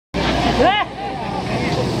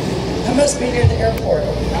I must be near the airport.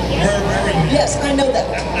 Yes, I know that.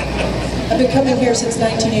 I've been coming here since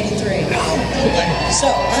 1983. So,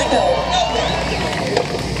 I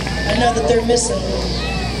know that they're missing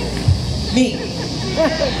me,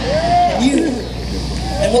 and you,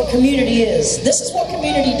 and what community is. This is what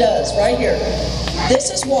community does, right here. This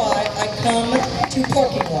is why I come to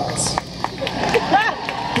parking lots.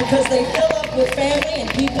 Because they fill up with family and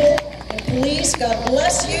people and police. God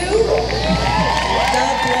bless you.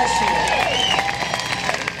 God bless you.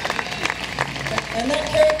 And that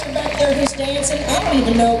character back there who's dancing, I don't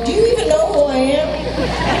even know. Do you even know who I am?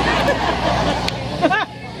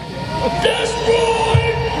 This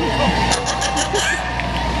boy!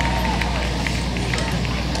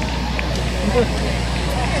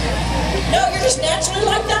 No, you're just naturally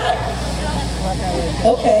like that?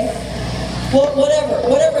 Okay. Well,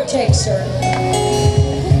 whatever it takes, sir.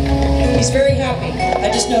 He's very happy.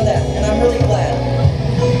 I just know that, and I'm really glad.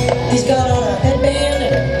 He's got on a headband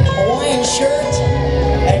and a Hawaiian shirt,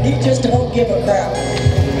 and he just don't give a crap.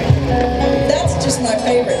 That's just my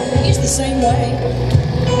favorite. He's the same way.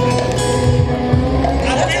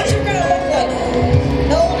 That's what you're gonna look like.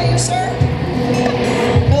 How old are you, sir?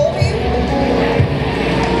 How old are you?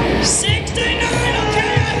 69.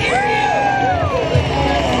 Okay, I hear you.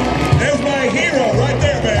 There's my hero right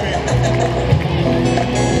there, baby.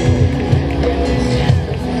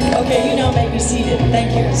 Okay, you now may be seated.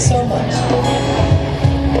 Thank you so much.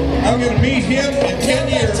 I'm going to meet him in 10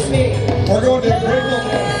 years. We're going to a great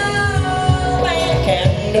Love and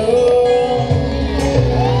candle.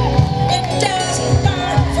 It doesn't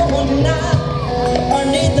burn for one night or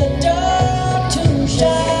need the dawn to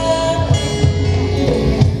shine.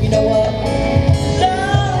 You know what?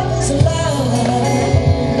 Love is alive.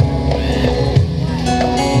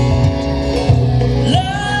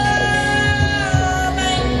 Love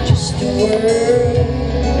ain't just a word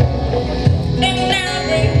in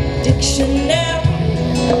every dictionary.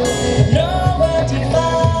 Nobody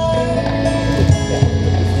finds.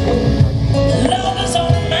 Love is a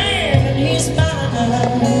man and he's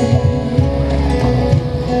mine.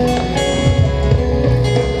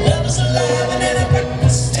 Love is alive and at a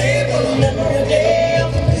breakfast table every day.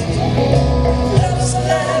 Love is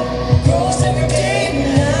alive, grows every day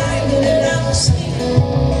behind and then I'll sleep.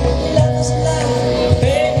 Love is alive,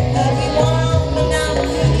 baby, have you warm and now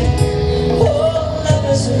oh, love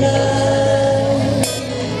is alive.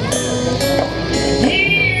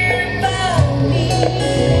 Here by me.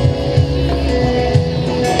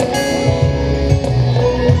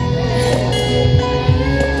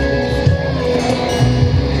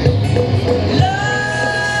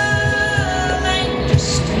 Love ain't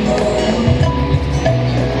just a moment,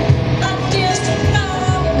 a distant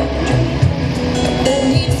moment that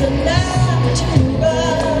needs a night to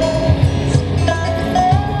rise.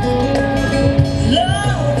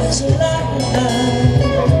 Love is alive,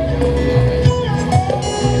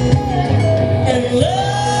 and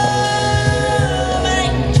love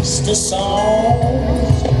ain't just a song.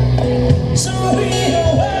 So read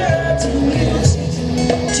a word to music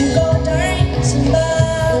to go dancing by.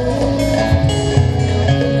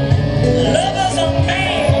 Love is a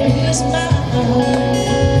man, he's mine.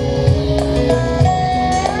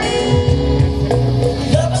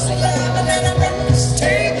 Love is alive and at a breakfast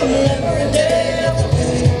table every day.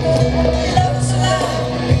 Love is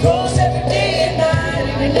alive, it grows every day and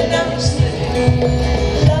night and then I'm asleep.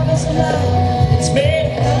 Love is alive, it's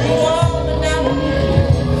made of you all and now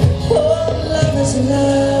oh, love is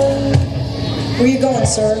alive. Where you going,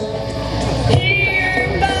 sir?